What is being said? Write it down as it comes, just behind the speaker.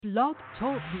Blog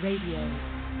Talk Radio.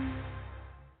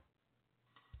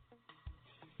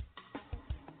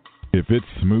 If it's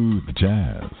smooth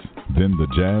jazz, then the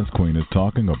Jazz Queen is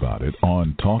talking about it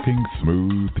on Talking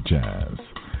Smooth Jazz.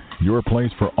 Your place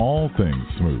for all things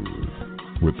smooth.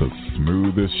 With the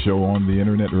smoothest show on the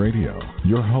internet radio.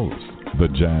 Your host, the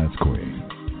Jazz Queen.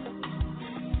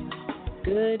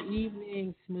 Good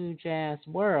evening, Smooth Jazz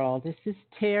World. This is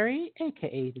Terry,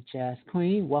 a.k.a. the Jazz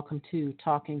Queen. Welcome to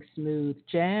Talking Smooth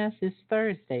Jazz. It's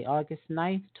Thursday, August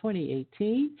 9th,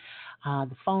 2018.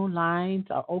 The phone lines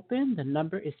are open. The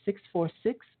number is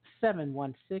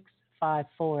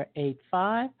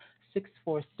 646-716-5485,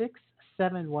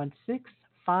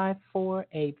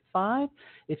 646-716-5485.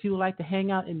 If you would like to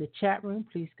hang out in the chat room,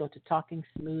 please go to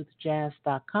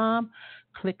TalkingSmoothJazz.com.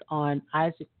 Click on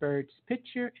Isaac Byrd's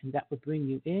picture, and that will bring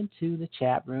you into the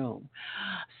chat room.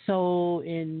 So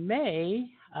in May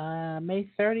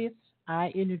 30th, I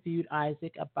interviewed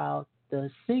Isaac about the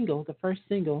first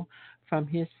single from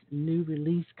his new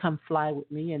release, Come Fly With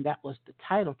Me, and that was the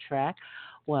title track.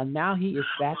 Well, now he is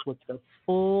back with the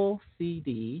full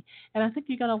CD, and I think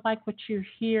you're going to like what you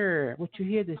hear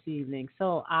this evening.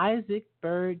 So, Isaac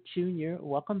Byrd Jr.,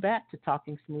 welcome back to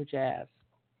Talking Smooth Jazz.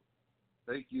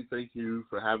 Thank you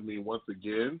for having me once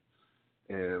again,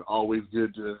 and always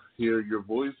good to hear your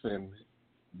voice and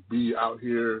be out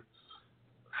here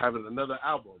having another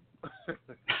album.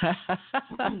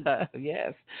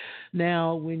 Yes.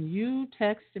 Now, when you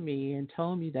texted me and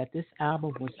told me that this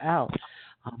album was out,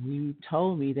 you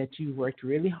told me that you worked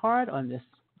really hard on this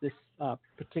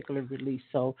particular release.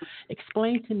 So,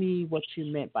 explain to me what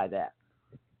you meant by that.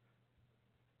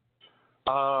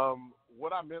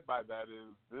 What I meant by that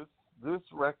is this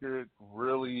record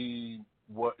really,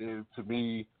 what is to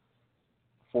me,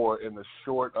 in the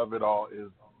short of it all,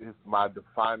 is my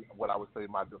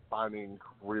defining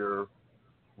career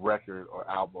record or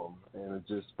album, and it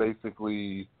just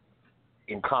basically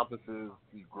encompasses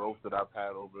the growth that I've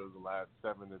had over the last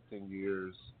 7 to 10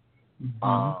 years.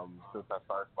 Since I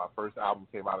started. My first album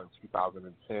came out in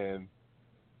 2010,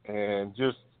 and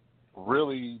just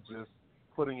really just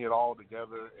putting it all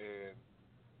together. And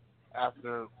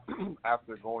after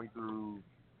going through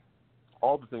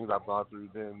all the things I've gone through,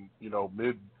 then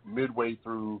midway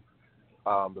through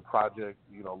the project,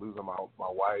 losing my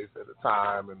wife at the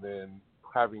time, and then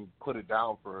having put it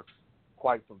down for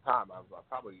quite some time. I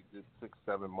probably did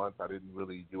 6-7 months. I didn't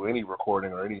really do any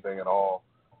recording or anything at all.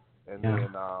 And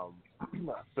then I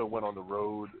still went on the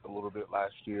road a little bit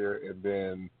last year, and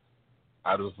then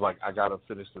I was like, I got to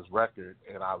finish this record.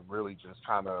 And I really just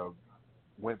kind of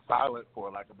went silent, for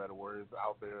lack of better words,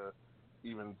 out there,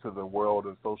 even to the world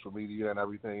of social media and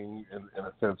everything, in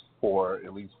a sense,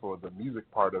 at least for the music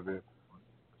part of it.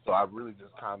 So I really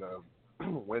just kind of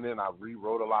went in, I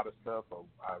rewrote a lot of stuff.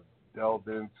 I delved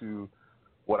into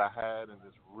what I had and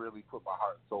just really put my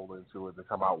heart and soul into it to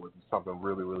come out with something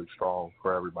really, really strong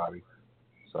for everybody.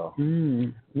 So.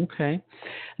 Okay.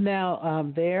 Now,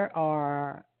 there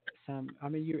are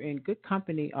you're in good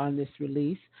company on this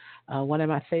release. One of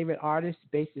my favorite artists,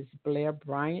 bassist Blair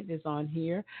Bryant, is on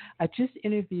here. I just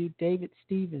interviewed David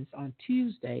Stevens on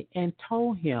Tuesday and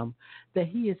told him that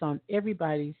he is on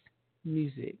everybody's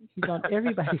music. He's on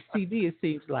everybody's CD, it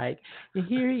seems like. And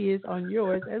here he is on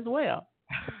yours as well.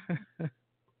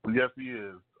 Yes, he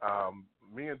is.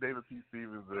 Me and David P.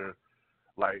 Stevens are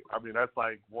that's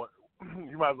like what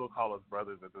you might as well call us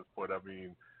brothers at this point. I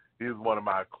mean, he's one of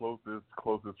my closest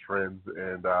friends,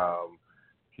 and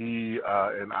he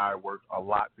and I worked a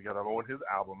lot together on his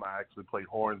album. I actually played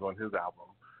horns on his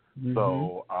album.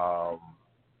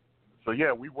 So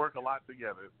yeah, we work a lot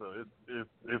together. So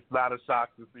it's not a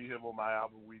shock to see him on my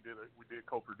album. We did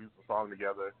co-produce a song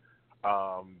together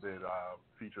that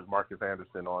features Marcus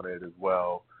Anderson on it as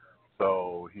well.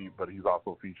 So he's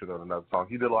also featured on another song.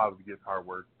 He did a lot of the guitar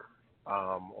work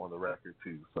on the record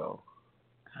too. So.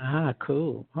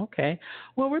 Cool. Okay.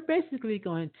 Well, we're basically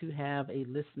going to have a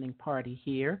listening party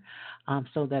here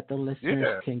so that the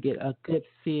listeners can get a good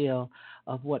feel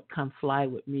of what Come Fly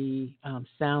With Me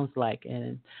sounds like.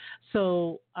 And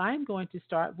so I'm going to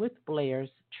start with Blair's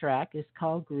track. It's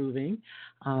called Grooving.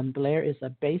 Blair is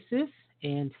a bassist,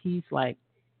 and he's like,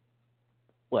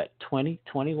 20,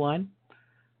 21?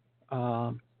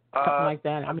 Something like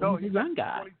that. I mean, he's a young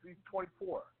guy. He's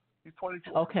 24. He's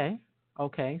 24.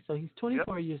 Okay, so he's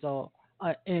 24 years old,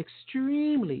 an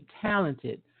extremely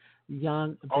talented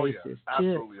young bassist. Oh, yeah,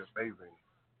 absolutely amazing.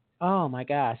 Oh, my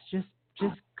gosh, just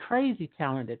crazy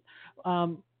talented.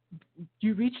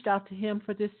 You reached out to him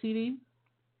for this CD?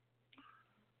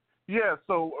 Yeah,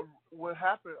 so what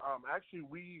happened, actually,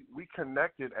 we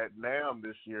connected at NAMM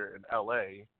this year in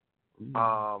L.A.,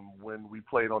 when we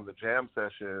played on the jam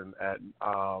session at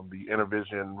the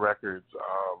Intervision Records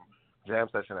jam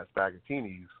session at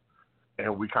Spaghettini's,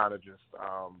 and we kind of just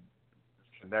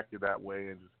connected that way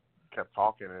and just kept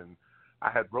talking. And I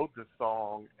had wrote this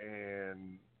song,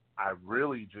 and I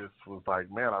really just was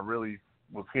like, man, I really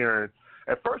was hearing.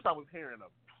 At first, I was hearing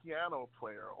a piano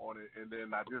player on it, and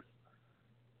then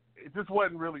it just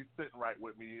wasn't really sitting right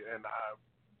with me, and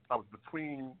I was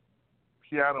between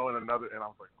piano and another, and I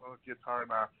was like, oh, guitar,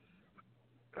 and I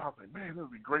was like, man, this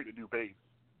would be great to do bass.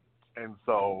 And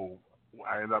so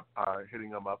I ended up hitting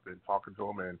him up and talking to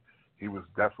him, and he was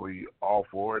definitely all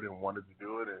for it and wanted to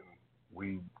do it, and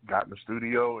we got in the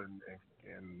studio, and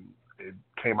it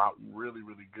came out really,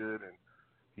 really good, and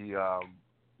he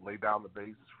laid down the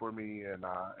bass for me, and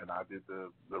I did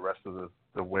the rest of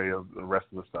the rest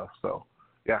of the stuff. So,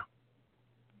 yeah.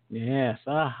 Yes,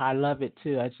 I love it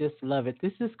too. I just love it.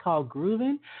 This is called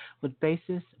Groovin' with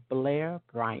bassist Blair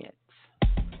Bryant.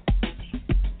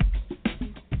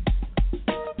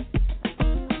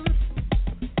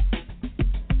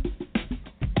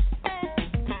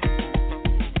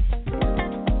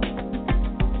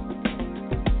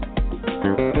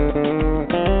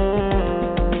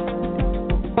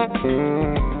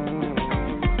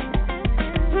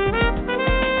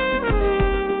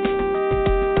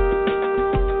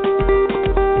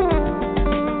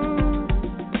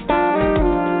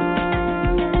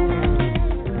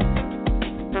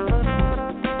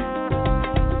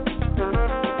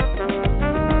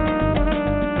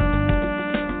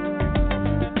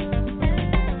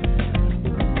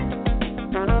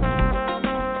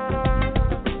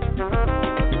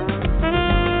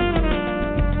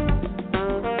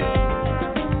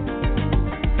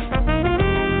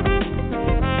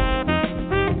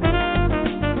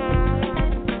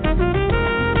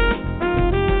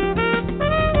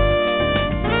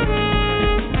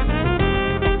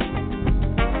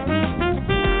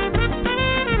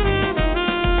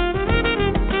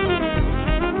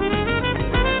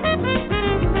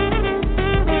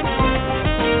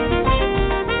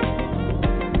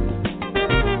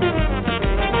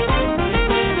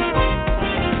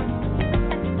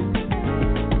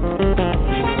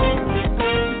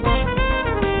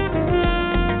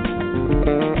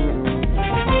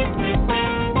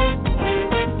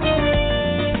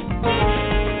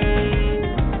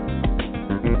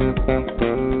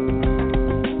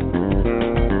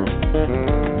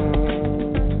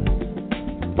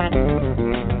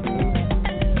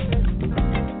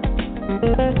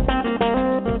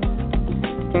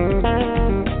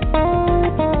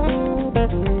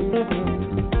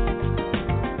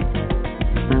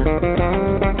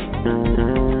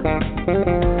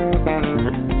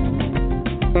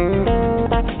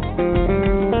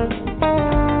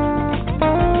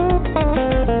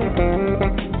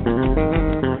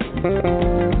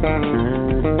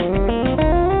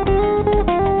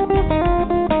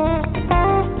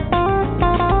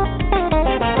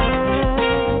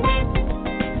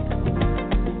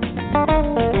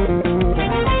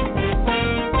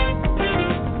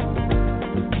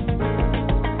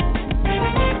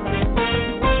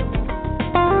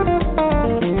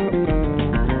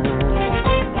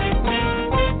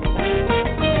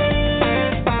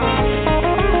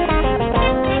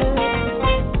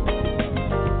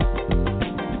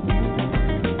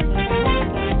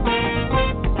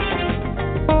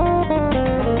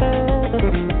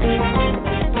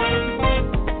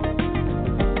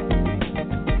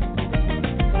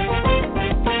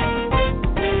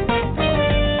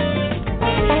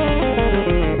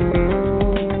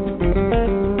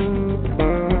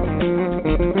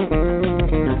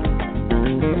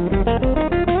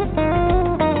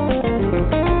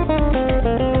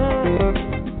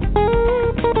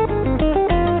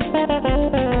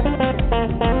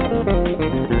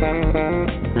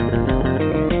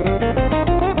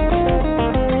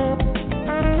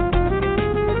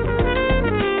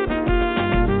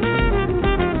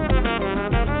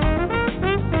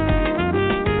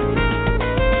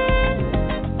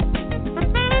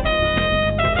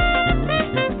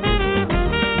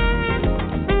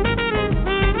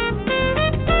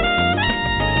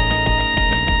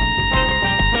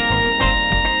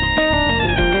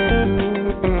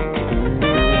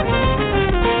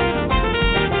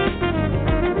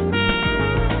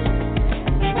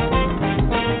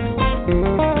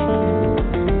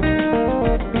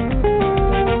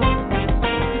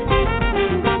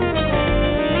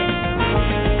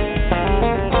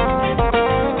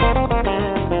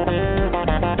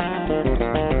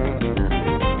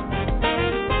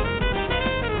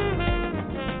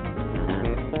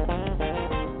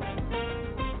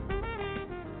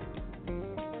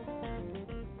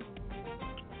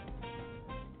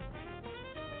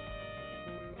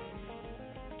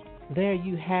 There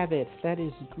you have it. That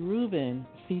is Groovin'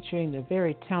 featuring the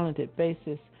very talented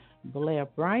bassist Blair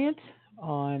Bryant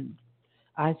on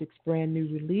Isaac's brand new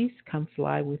release, Come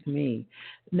Fly With Me.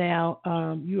 Now,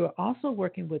 you are also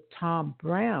working with Tom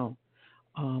Brown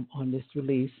on this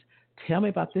release. Tell me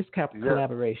about this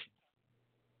collaboration.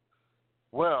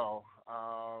 Well,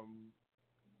 I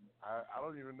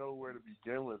don't even know where to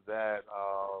begin with that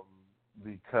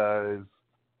because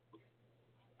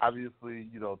obviously,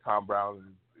 Tom Brown is,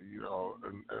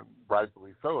 and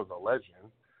rightfully so, is a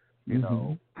legend,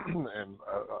 know, and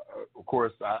of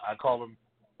course I call him,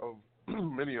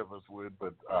 many of us would,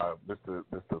 but Mr.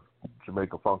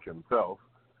 Jamaica Funk himself,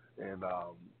 and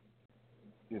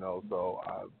so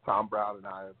Tom Brown and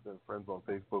I have been friends on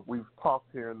Facebook. We've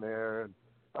talked here and there, and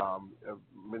as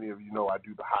many of you know, I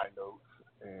do the high notes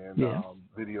and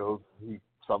videos. He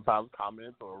sometimes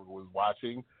comments or was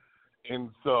watching.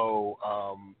 And so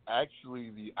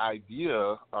actually the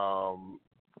idea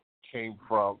came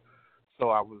from, so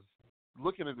I was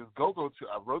looking at this go-go,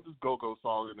 I wrote this go-go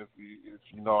song, and if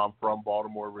you know, I'm from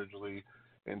Baltimore originally,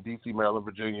 and D.C., Maryland,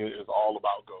 Virginia is all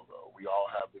about go-go. We all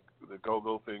have the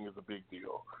go-go thing is a big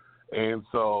deal. And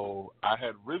so I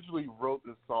had originally wrote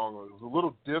this song. It was a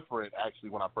little different,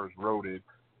 actually, when I first wrote it.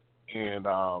 And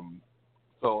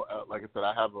so, like I said,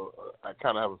 I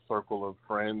kind of have a circle of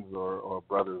friends or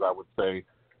brothers, I would say,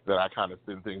 that I kind of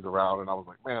send things around. And I was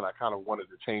like, man, I kind of wanted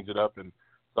to change it up. And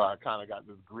so I kind of got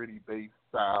this gritty bass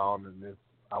sound, and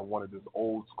I wanted this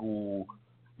old school,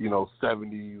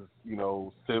 70s,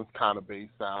 synth kind of bass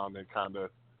sound, and kind of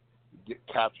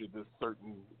captured this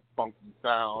certain funky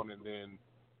sound, and then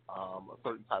a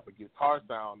certain type of guitar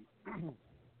sound.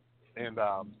 And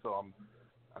so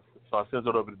I sent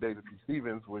it over to David P.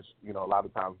 Stevens, which, a lot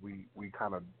of times we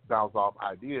kind of bounce off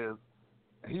ideas.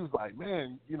 And he was like,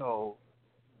 man,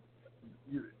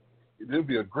 it'd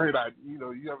be a great idea.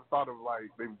 You ever thought of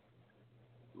maybe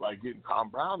getting Tom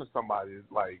Brown or somebody to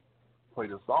play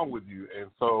this song with you?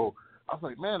 And so I was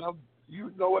like, man, that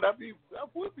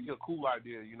would be a cool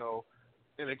idea,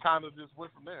 And it kind of just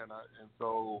went from there. And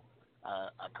so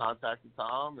I contacted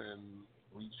Tom, and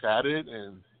we chatted,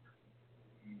 and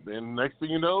then next thing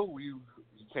you know, he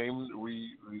came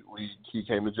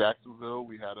to Jacksonville.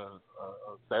 We had a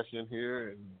session here,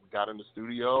 and we got in the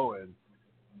studio, and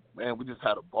man, we just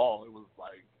had a ball. It was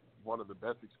like one of the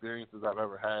best experiences I've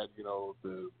ever had,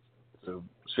 to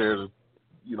share the,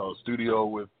 studio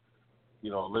with, a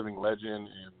living legend,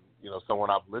 and, someone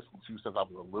I've listened to since I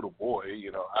was a little boy.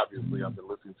 Obviously I've been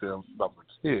listening to him since I was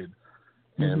a kid.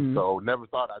 And so never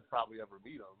thought I'd probably ever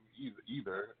meet him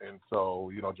either. And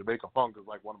so, Jamaica Funk is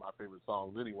one of my favorite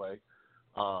songs anyway.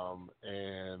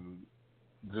 And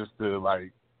just to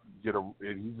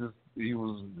he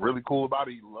was really cool about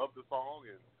it. He loved the song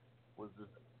and was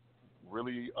just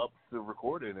really up to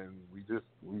record it. And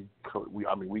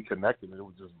we connected, and it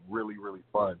was just really, really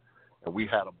fun. And we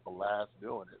had a blast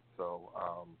doing it. So,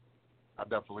 I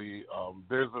definitely,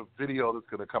 there's a video that's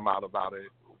going to come out about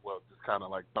it. Well, just kind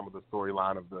of some of the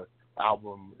storyline of the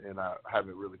album, and I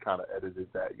haven't really kind of edited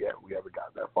that yet. We haven't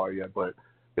got that far yet, but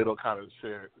it'll kind of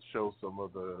show some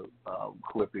of the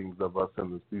clippings of us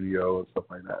in the studio and stuff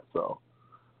like that. So,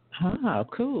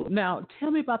 cool. Now,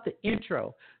 tell me about the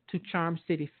intro to Charm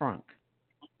City Funk.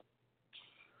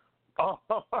 Oh,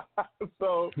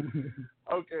 so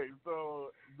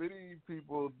many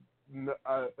people.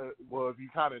 Well, if you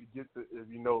kind of if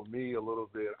you know me a little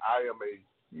bit, I am a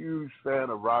huge fan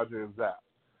of Roger and Zapp.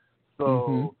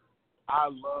 So I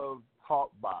love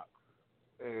Talkbox,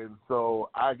 and so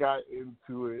I got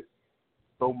into it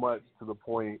so much to the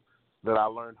point that I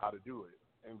learned how to do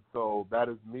it. And so that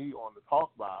is me on the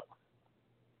Talkbox.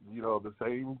 The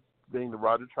same thing that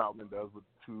Roger Troutman does with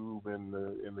Tube and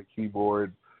the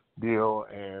keyboard deal,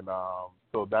 and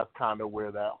so that's kind of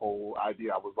where that whole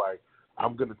idea. I was like,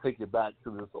 I'm going to take it back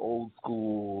to this old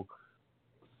school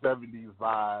 70s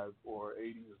vibe or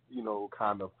 80s,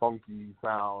 kind of funky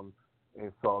sound.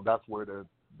 And so that's where the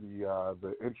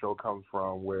intro comes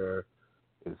from, where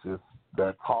it's just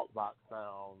that talk box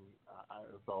sound.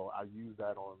 So I use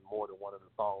that on more than one of the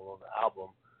songs on the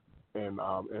album,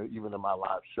 and even in my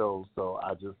live shows. So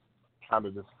I just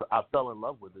I fell in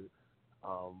love with it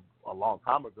a long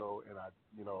time ago, and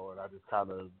I just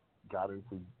kind of got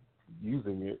into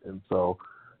using it, and so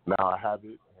now I have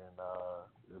it, and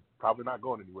it's probably not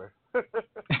going anywhere.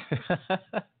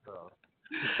 So.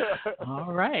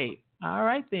 All right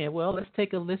then. Well, let's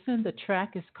take a listen. The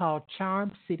track is called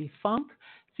Charm City Funk,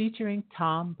 featuring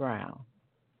Tom Brown.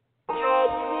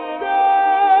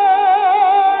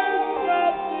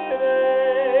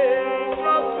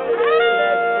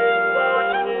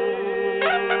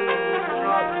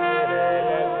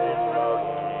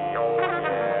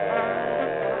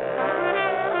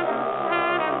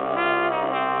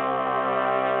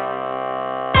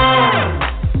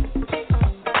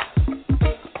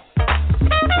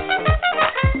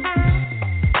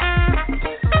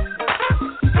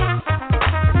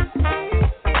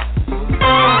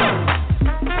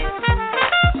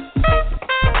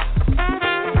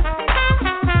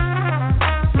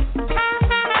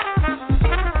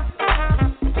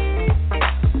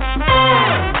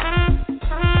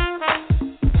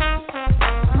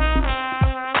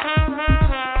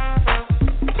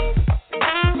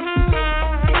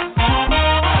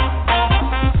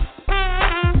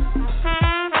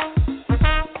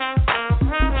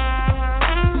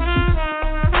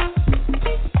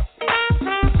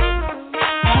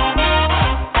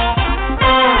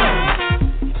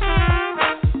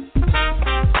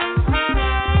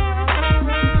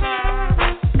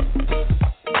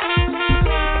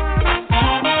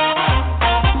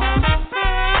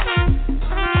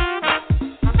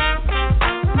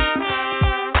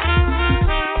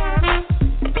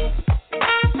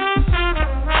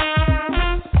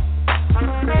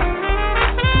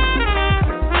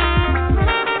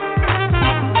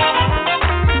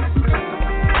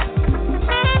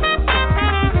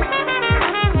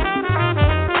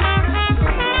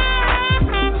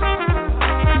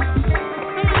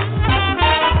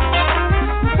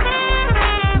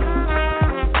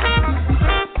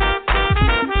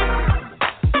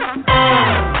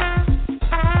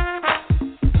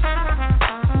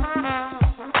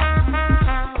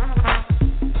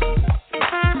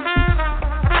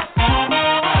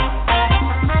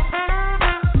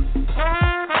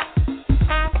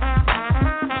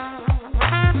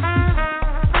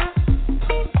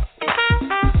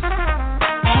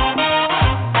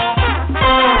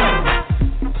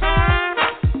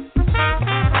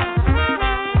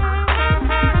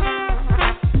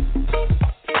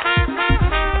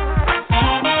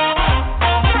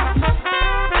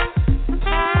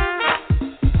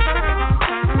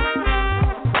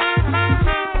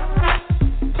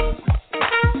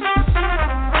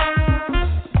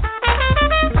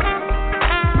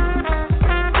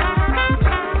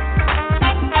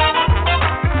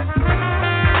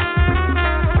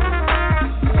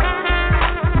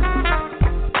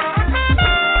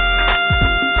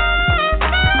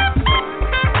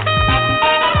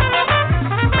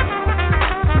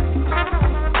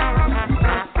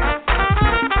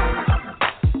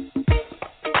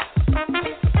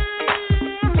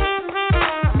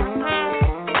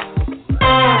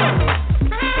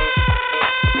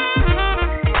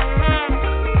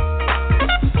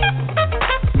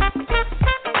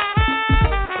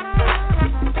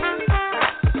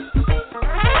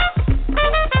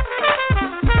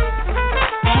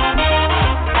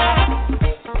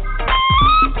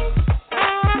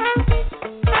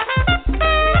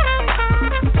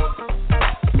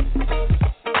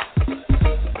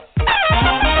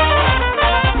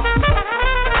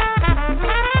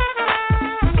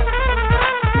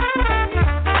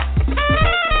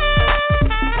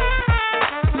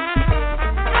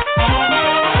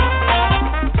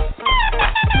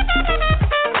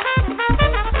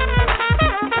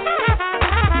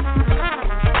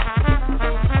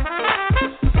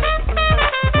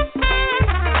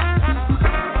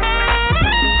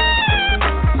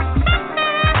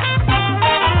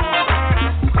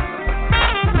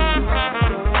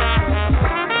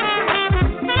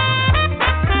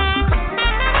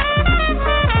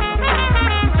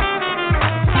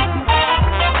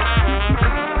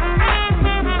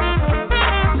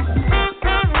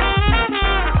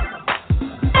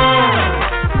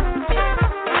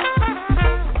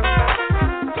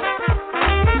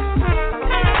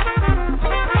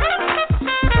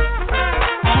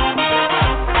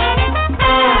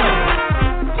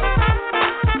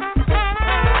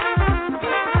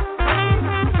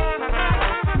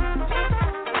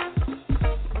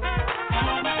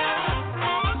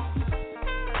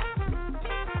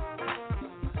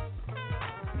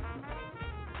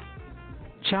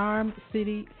 Charm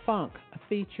City Funk,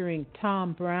 featuring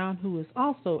Tom Brown, who is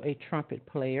also a trumpet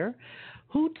player.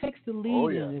 Who takes the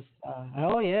lead in this?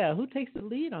 Who takes the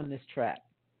lead on this track?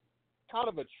 Kind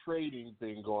of a trading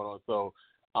thing going on. So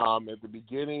at the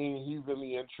beginning, he's in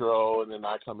the intro, and then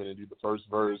I come in and do the first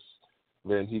verse.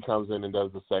 Then he comes in and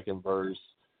does the second verse,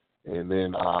 and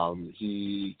then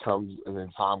he comes, and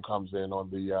then Tom comes in on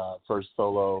the first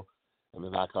solo, and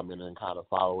then I come in and kind of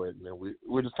follow it, and then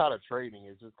we're just kind of trading.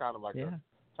 It's just kind of like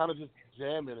kind of just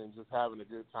jamming and just having a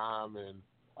good time. And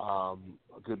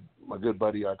my good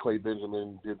buddy Clay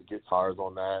Benjamin did the guitars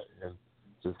on that, and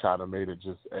just kind of made it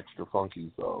just extra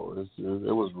funky. So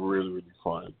it was really, really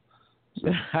fun. So,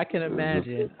 I can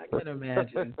imagine.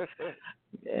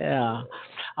 Yeah.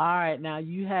 All right. Now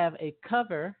you have a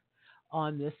cover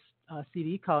on this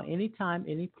CD called Anytime,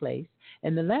 Any Place.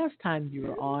 And the last time you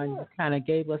were on, you kind of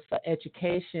gave us an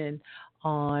education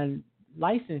on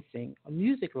licensing,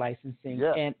 music licensing.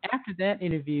 Yeah. And after that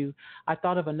interview, I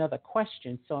thought of another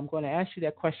question. So I'm going to ask you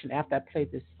that question after I play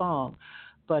this song.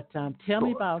 But tell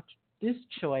me about this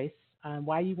choice,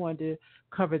 why you wanted to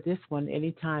cover this one,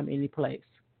 Anytime, Any Place.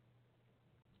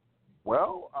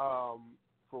 Well,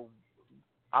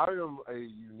 I am a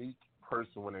unique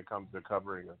person when it comes to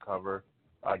covering a cover.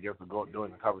 I guess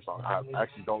doing a cover song. I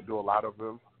actually don't do a lot of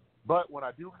them. But when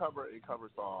I do cover a cover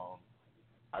song,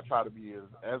 I try to be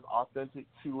as authentic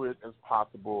to it as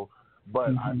possible.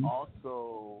 But I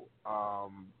also,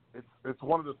 it's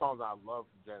one of the songs I love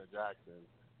from Janet Jackson.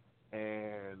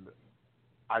 And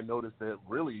I noticed that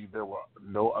really there were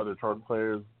no other trumpet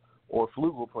players or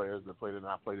flugel players that played it, and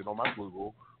I played it on my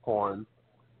flugel horn.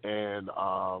 And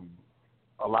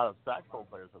a lot of saxophone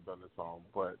players have done this song,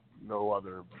 but no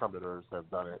other trumpeters have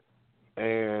done it.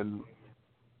 And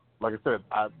like I said,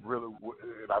 I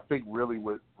think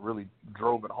what really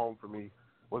drove it home for me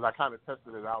was I kind of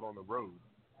tested it out on the road,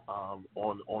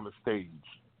 on the stage.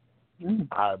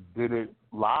 I did it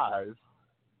live,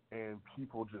 and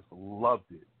people just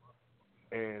loved it.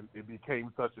 And it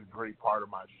became such a great part of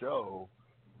my show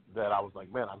that I was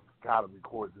like, man, I've got to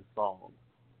record this song.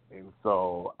 And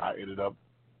so I ended up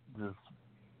just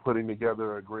putting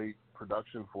together a great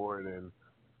production for it,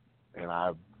 and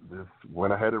I just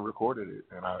went ahead and recorded it.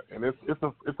 And it's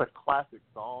a classic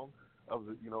song of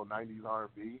the 90s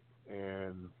R&B,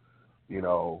 and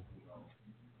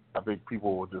I think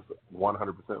people will just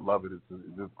 100% love it.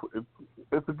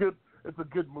 It's a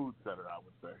good mood setter, I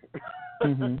would say.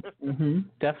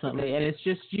 Definitely. And it's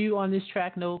just you on this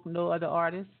track, no other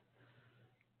artists?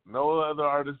 No other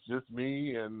artists, just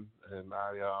me, and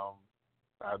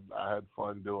I had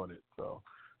fun doing it. So,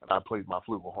 and I played my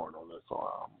flugelhorn on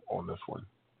this one.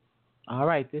 All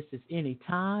right, this is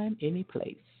Anytime, Any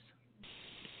Place.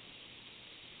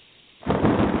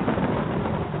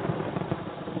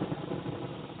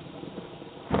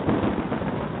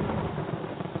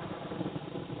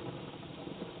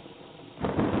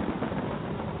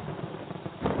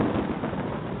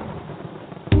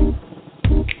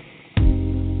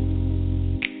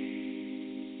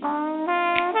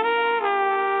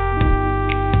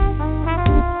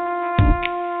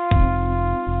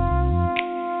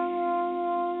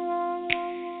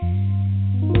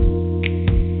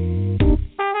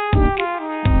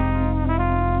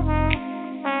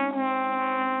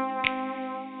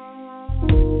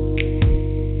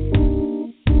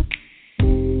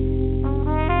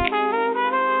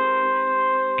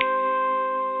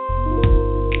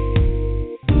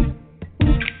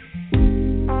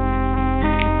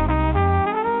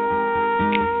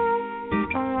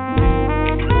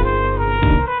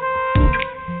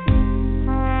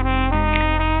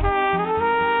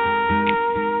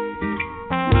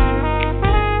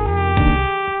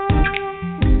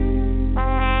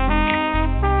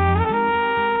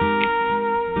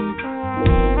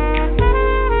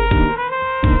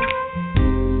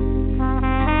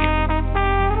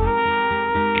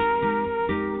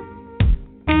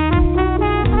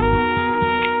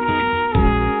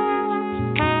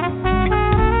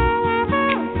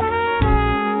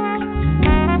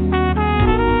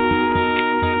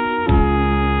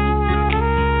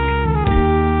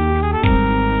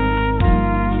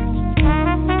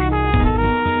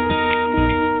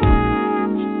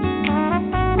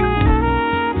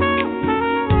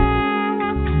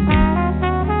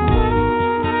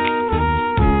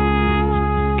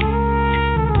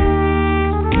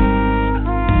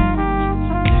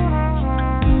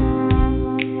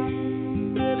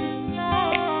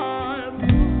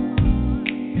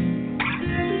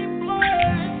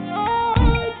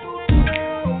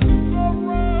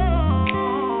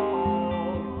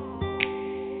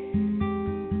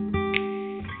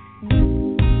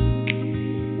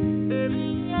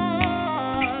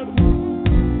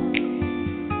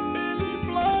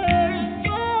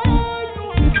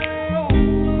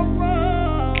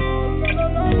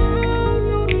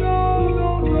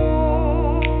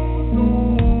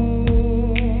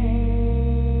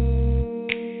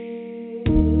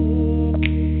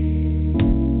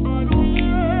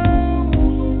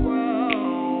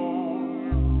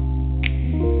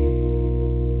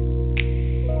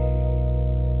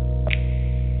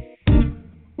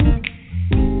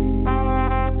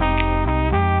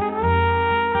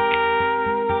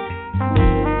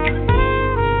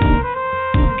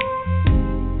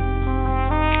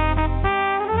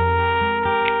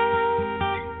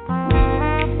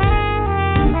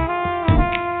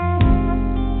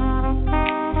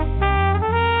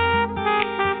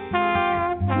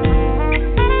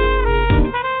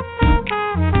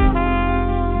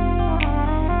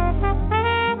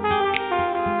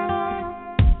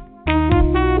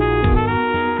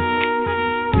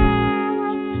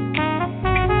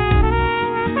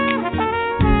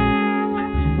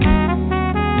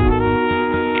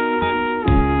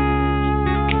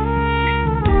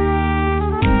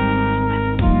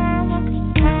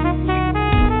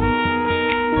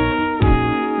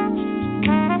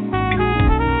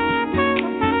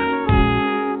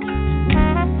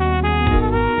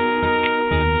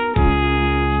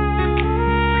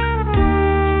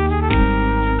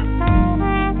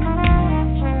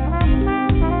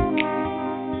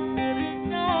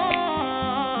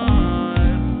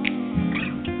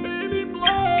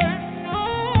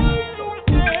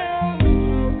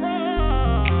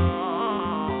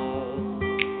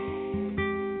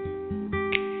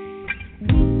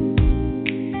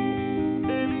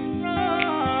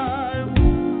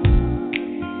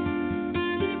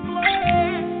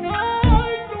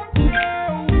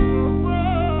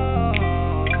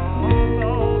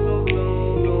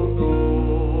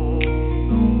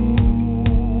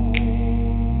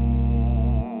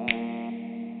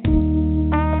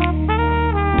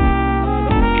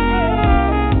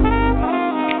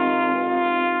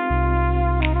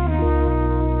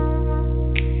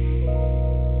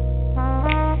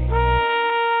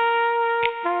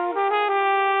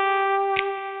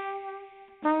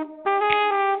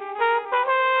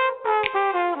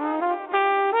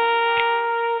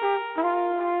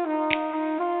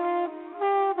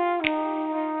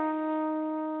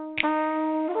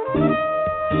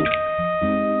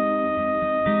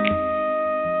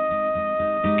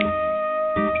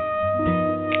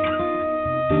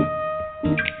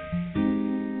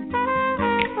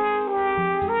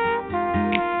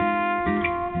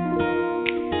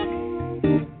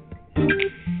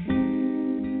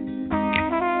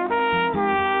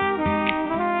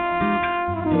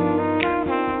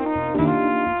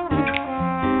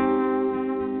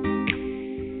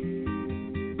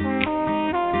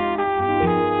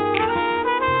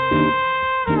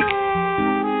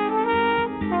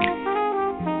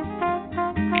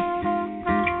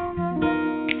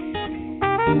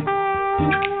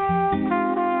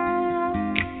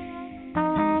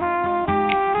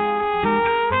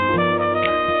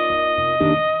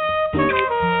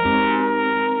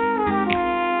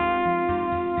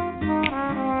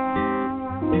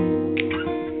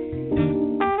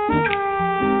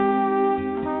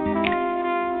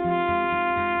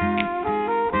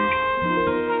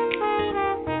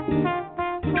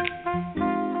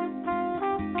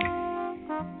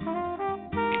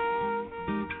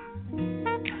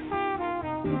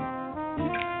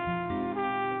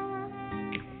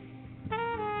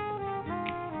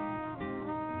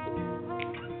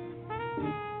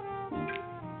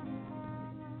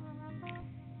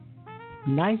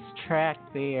 Nice track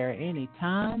there.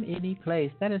 Anytime, any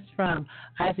place. That is from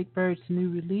Isaac Byrd's new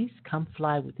release, Come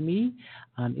Fly With Me.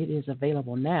 It is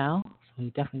available now, so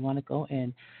you definitely want to go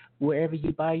and wherever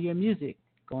you buy your music,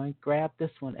 go and grab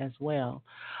this one as well.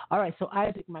 All right, so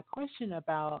Isaac, my question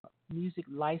about music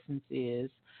license is,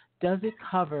 does it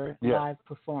cover live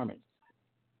performance?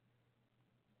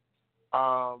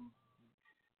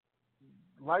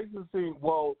 Licensing,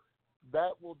 well,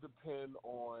 that will depend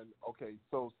on, okay,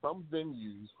 so some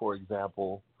venues, for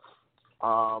example,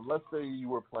 let's say you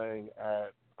were playing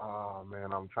at,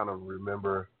 I'm trying to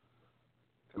remember,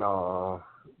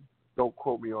 don't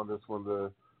quote me on this one,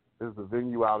 there's a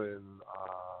venue out in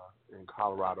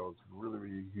Colorado, it's really,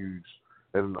 really huge,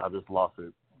 and I just lost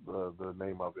it, the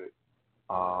name of it.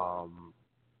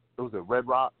 It was at Red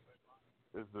Rock.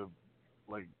 It's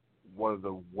one of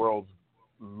the world's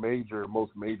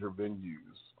most major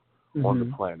venues on the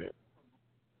planet.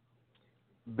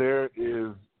 There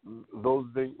is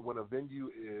when a venue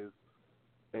is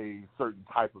a certain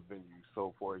type of venue.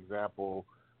 So, for example,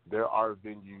 there are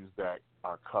venues that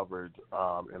are covered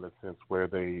in a sense where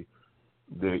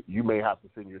you may have to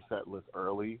send your set list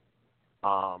early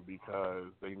because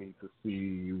they need to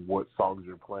see what songs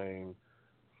you're playing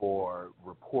for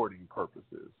reporting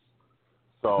purposes.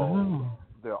 So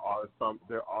there are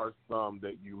some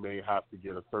that you may have to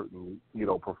get a certain,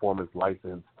 performance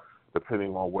license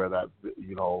depending on where that,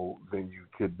 venue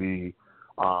could be,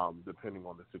 depending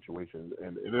on the situation.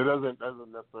 And it doesn't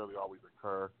necessarily always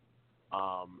occur.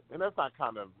 And that's not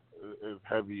kind of as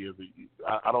heavy as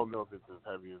I don't know if it's as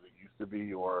heavy as it used to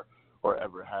be or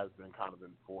ever has been kind of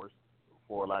enforced,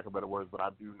 for lack of better words, but I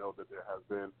do know that there has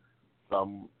been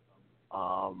some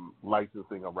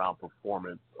licensing around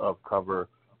performance of cover,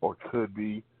 or could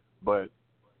be, but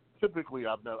typically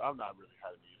I've not really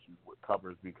had any issues with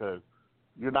covers because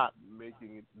you're not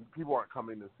people aren't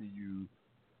coming to see you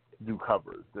do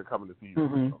covers. They're coming to see you do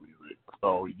original music.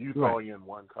 So you throwing in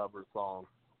one cover song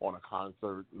on a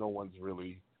concert, no one's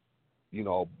really,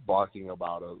 barking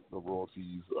about the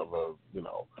royalties of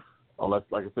unless,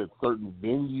 like I said, certain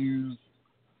venues,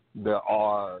 there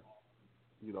are,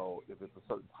 if it's a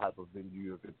certain type of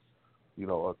venue, if it's,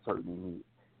 a certain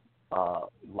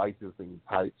licensing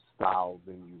type style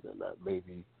venue, then that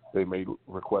maybe they may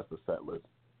request a set list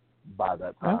by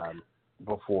that time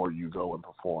before you go and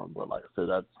perform. But like I said,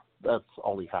 that's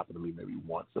only happened to me maybe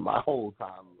once in my whole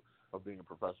time of being a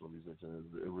professional musician.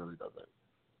 It really doesn't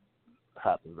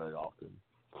happen very often.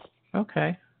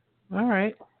 Okay. All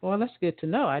right. Well, that's good to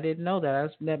know. I didn't know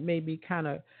that. That made me kind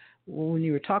of, when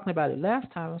you were talking about it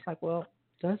last time, I was like, well,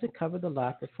 does it cover the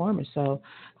live performance? So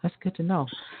that's good to know.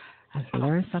 I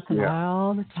learn something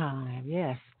all the time.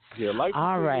 Yes. Yeah, licensing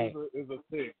all right. is a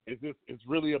thing. It's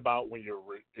really about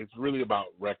it's really about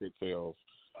record sales,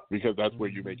 because that's where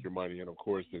you make your money. And of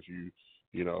course, if you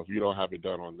don't have it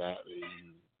done on that,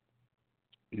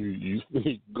 you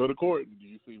go to court and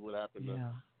you see what happened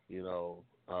to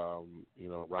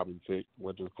Robin Thicke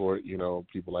went to court.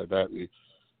 People like that.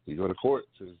 You go to court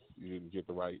because you didn't get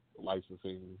the right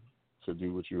licensing to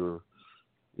do what you're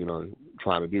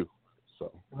trying to do.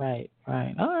 So right. All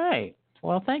right.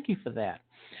 Well, thank you for that.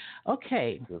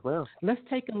 Okay, let's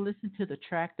take a listen to the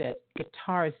track that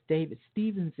guitarist David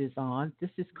Stevens is on.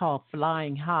 This is called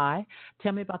Flying High.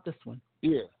 Tell me about this one.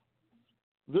 Yeah.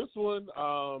 This one,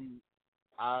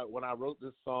 when I wrote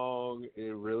this song,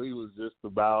 it really was just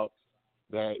about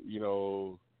that,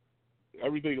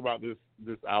 everything about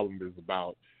this album is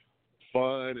about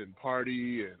fun and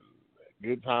party and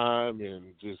good time,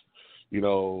 and just,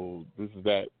 this is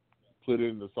that put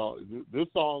in the song. This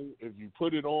song, if you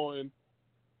put it on,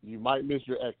 you might miss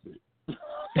your exit on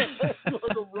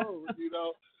the road,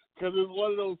 because it's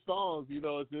one of those songs, it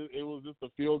was just a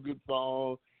feel-good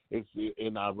song.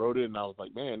 And I wrote it, and I was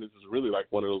like, man, this is really like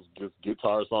one of those just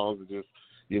guitar songs. It just,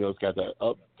 it's got that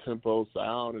up-tempo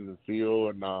sound and the feel.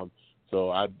 And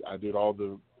so I did all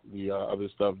the other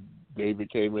stuff. David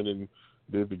came in and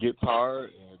did the guitar,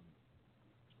 and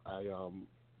I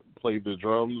played the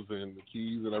drums and the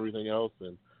keys and everything else,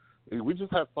 and we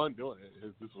just had fun doing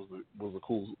it. This was a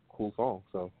cool song.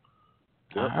 So,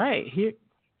 yeah. All right,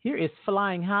 here is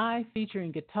Flying High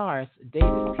featuring guitarist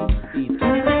David P.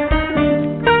 Stevens.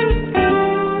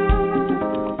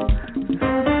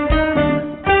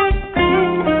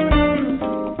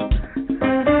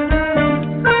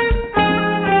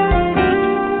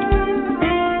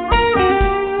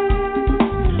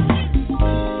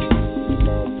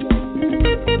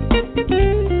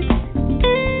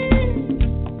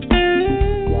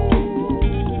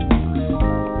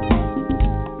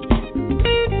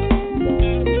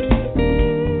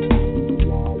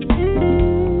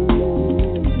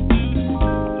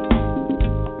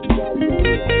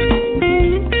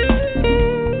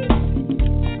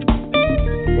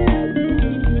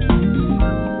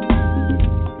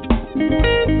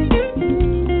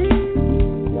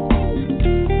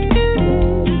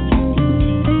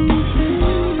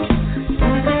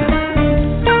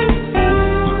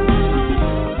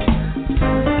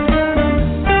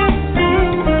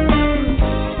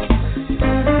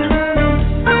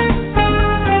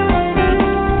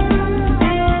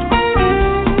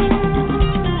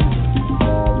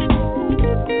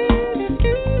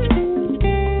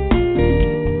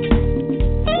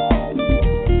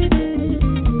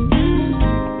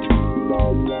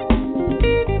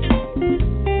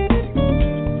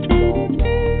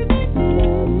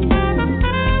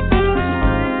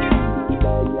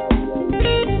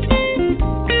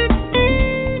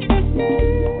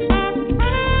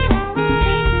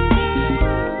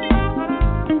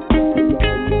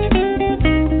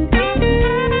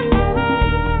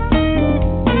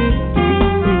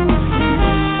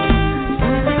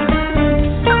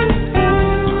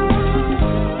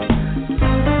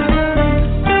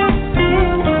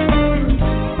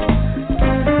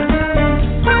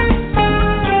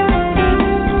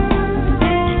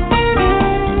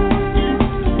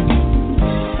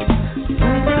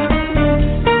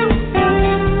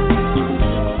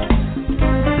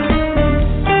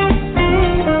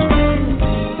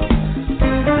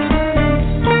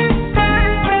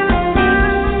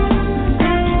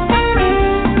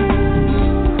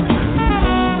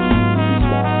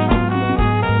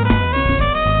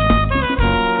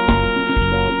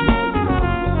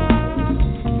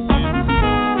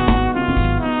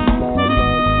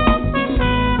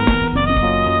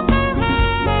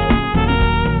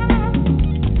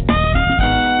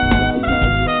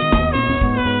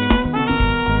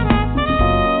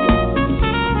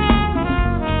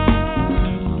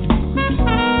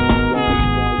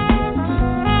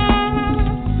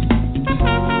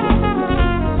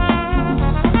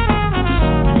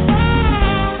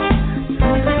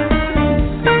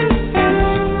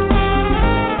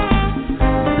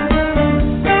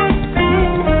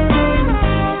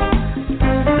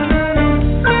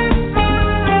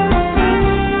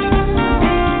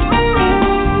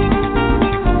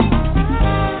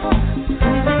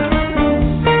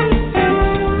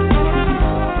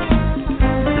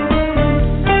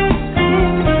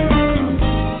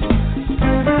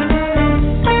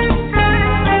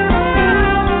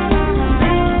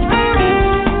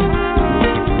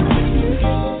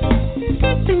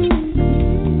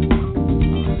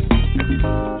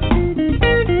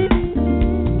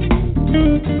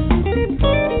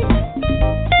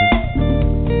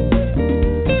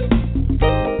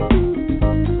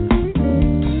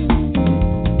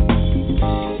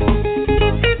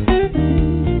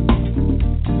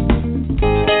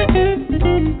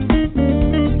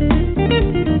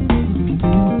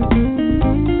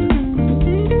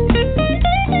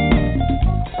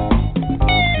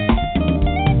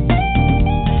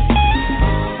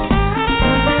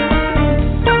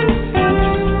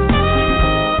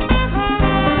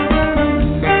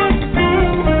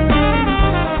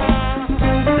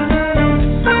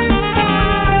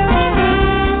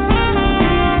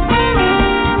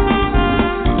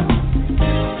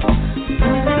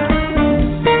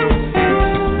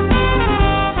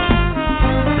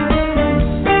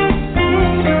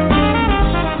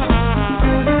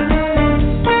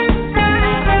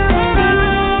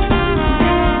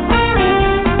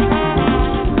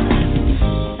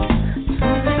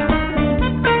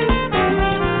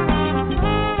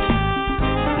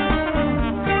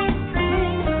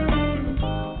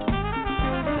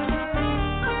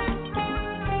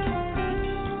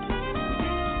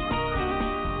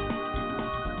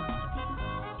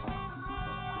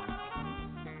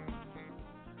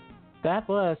 That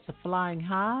was Flying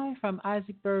High from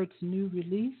Isaac Byrd's new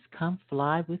release, Come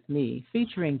Fly With Me,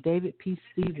 featuring David P.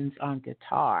 Stevens on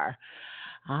guitar.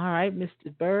 All right,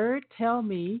 Mr. Byrd, tell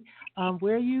me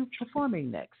where are you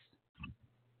performing next?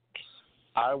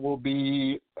 I will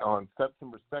be on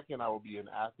September 2nd. I will be in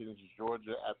Athens,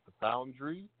 Georgia at the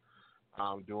Foundry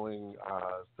doing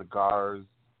Cigars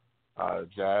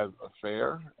Jazz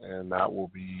Affair, and that will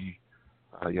be,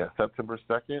 September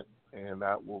 2nd, and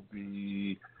that will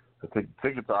be, the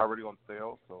tickets are already on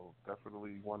sale, so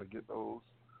definitely want to get those.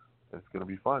 It's going to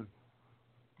be fun.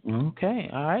 Okay,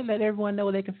 all right. Let everyone know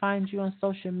where they can find you on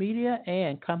social media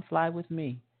and come fly with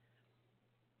me.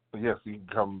 Yes, you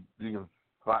can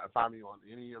find me on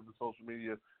any of the social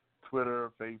media,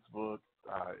 Twitter, Facebook,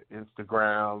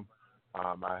 Instagram.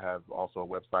 I have also a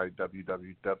website,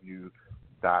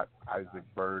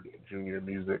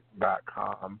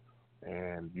 www.isaacbyrdjrmusic.com,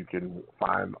 and you can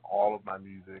find all of my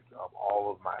music, all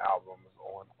of my albums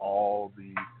on all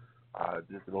the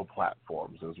digital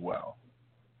platforms as well.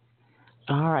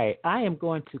 All right. I am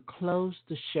going to close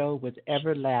the show with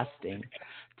Everlasting.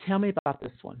 Tell me about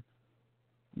this one.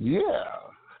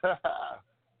 Yeah.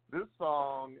 This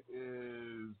song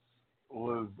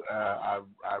I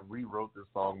rewrote this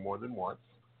song more than once.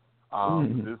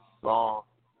 This song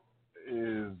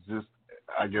is just,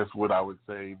 I guess what I would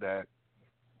say, that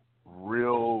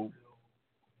real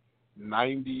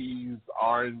 90s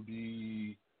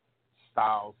R&B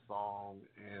style song,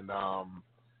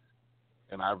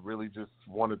 and I really just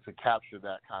wanted to capture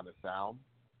that kind of sound.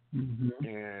 Mm-hmm.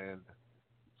 And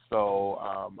so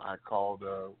I called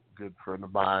a good friend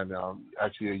of mine,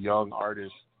 actually a young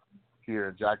artist here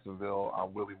in Jacksonville,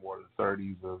 Willie Moore III.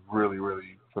 He's a really,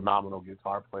 really phenomenal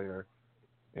guitar player.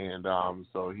 And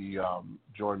so he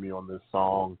joined me on this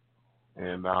song.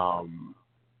 And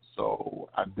so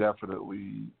I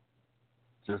definitely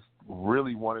just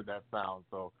really wanted that sound.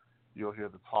 So you'll hear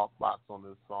the talk box on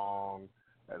this song,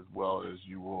 as well as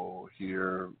you will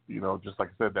hear, just like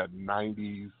I said, that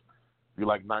 90s, if you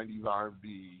like 90s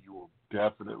R&B, you will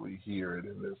definitely hear it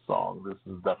in this song. This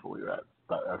is definitely that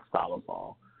style of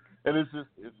song. And it's just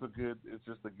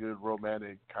a good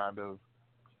romantic kind of,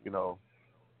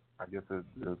 I guess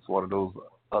it's one of those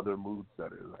other mood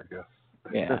setters, I guess.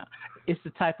 Yeah. It's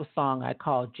the type of song I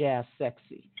call jazz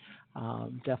sexy.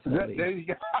 Definitely. There you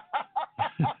go.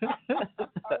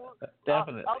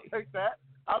 Definitely. I'll take that.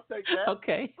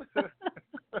 Okay.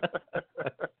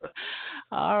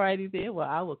 All righty then. Well,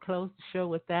 I will close the show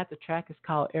with that. The track is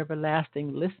called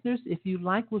Everlasting. Listeners, if you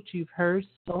like what you've heard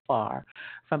so far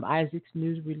from Isaac's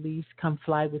new release, Come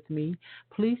Fly With Me,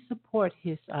 please support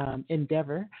his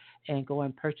endeavor and go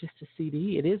and purchase the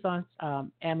CD. It is on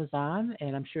Amazon,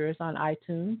 and I'm sure it's on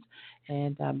iTunes,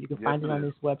 and you can find it on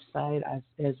his website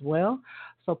as well.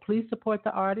 So please support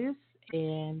the artist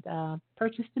and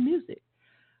purchase the music.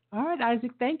 All right,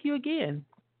 Isaac, thank you again.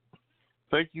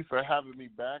 Thank you for having me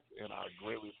back, and I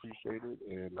greatly appreciate it.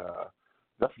 And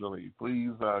definitely,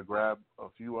 please grab a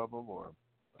few of them or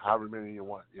however many you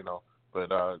want, But,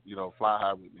 fly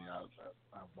high with me.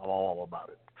 I'm all about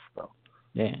it. So.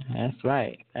 Yeah, that's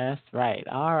right.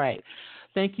 All right.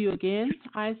 Thank you again,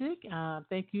 Isaac.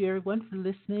 Thank you, everyone, for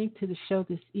listening to the show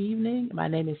this evening. My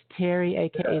name is Terry,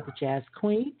 a.k.a. the Jazz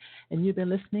Queen, and you've been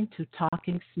listening to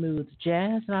Talking Smooth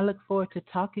Jazz. And I look forward to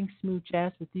talking smooth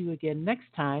jazz with you again next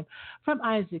time from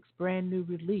Isaac's brand new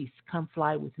release, Come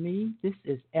Fly With Me. This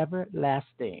is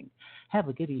Everlasting. Have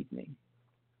a good evening.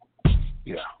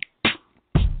 Yeah.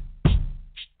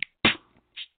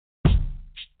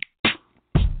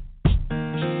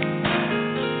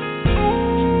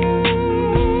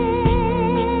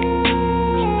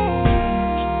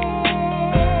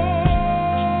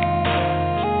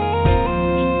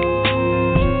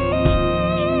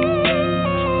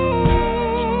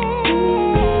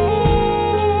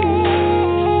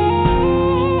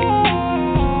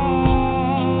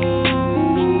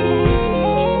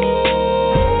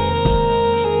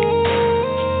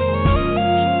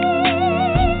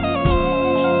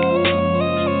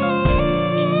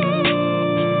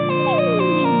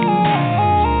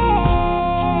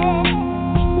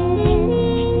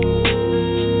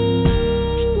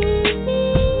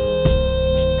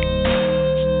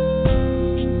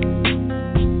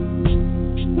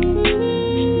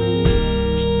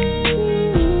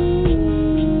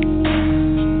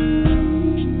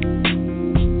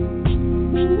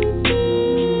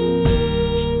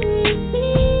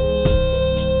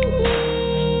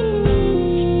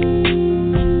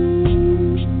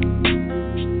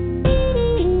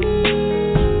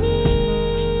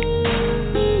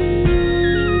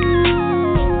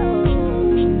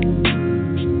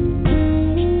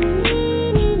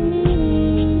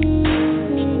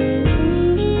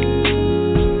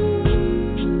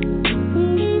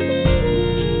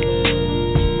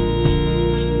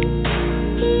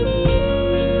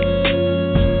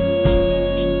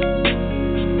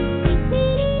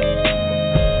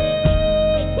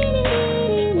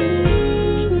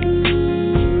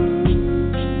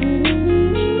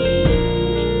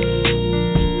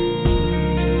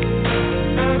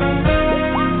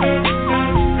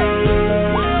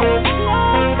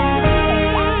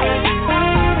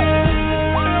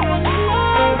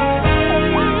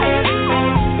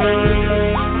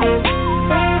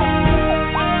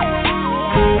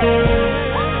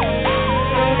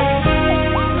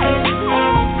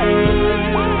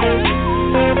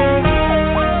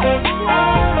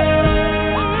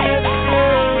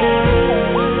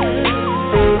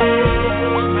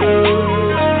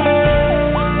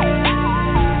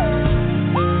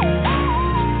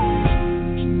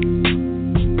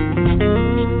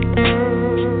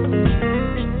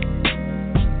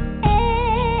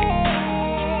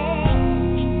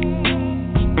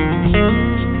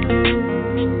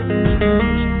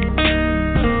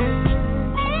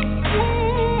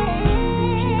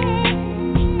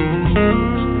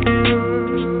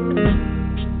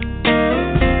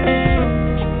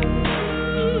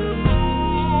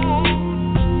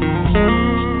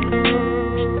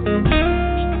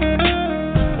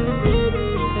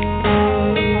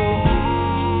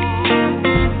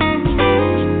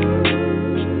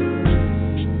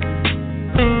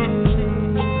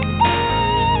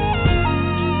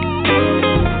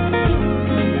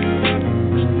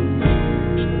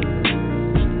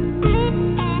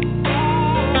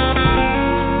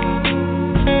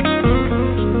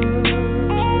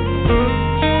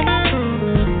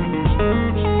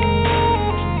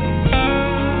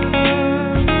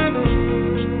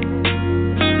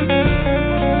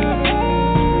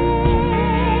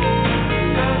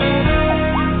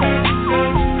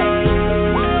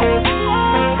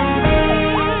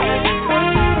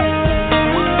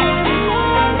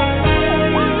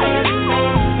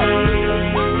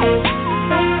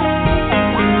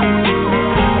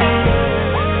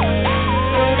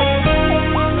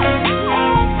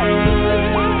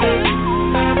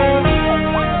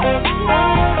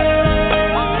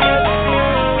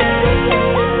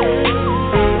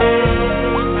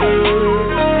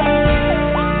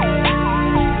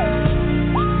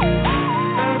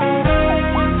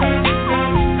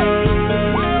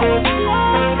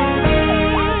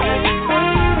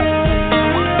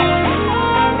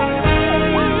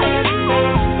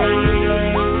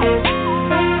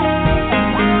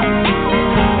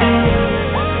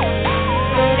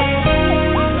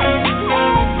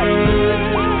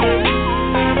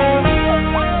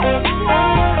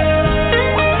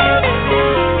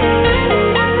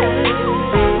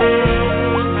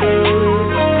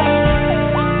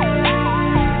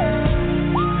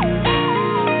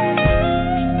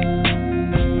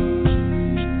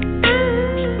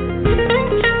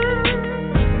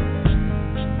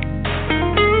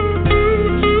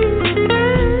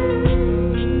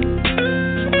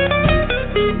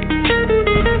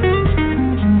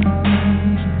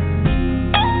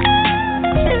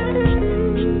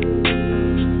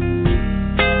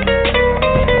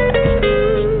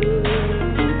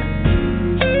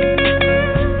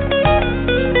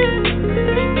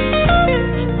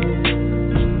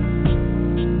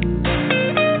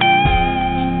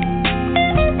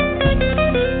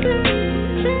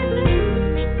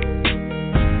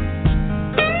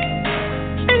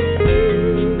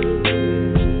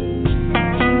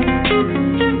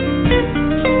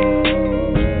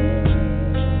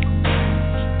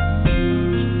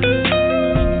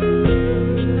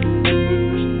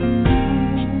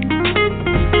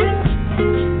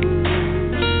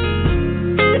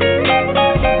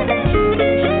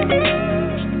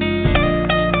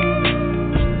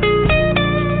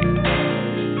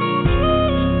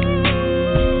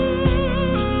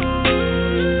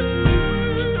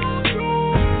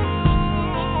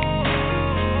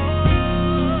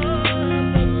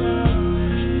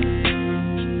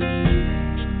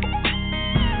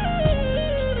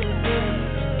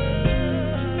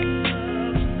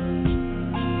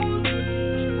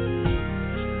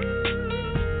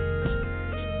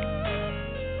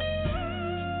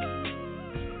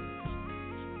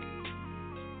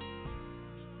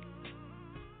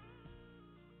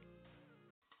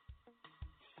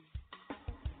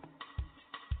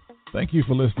 Thank you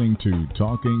for listening to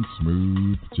Talking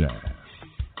Smooth Jazz.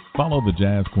 Follow the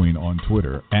Jazz Queen on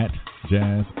Twitter at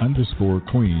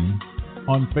Jazz_Queen,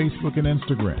 on Facebook and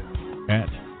Instagram at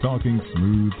Talking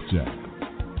Smooth Jazz,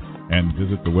 and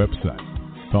visit the website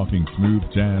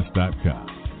TalkingSmoothJazz.com.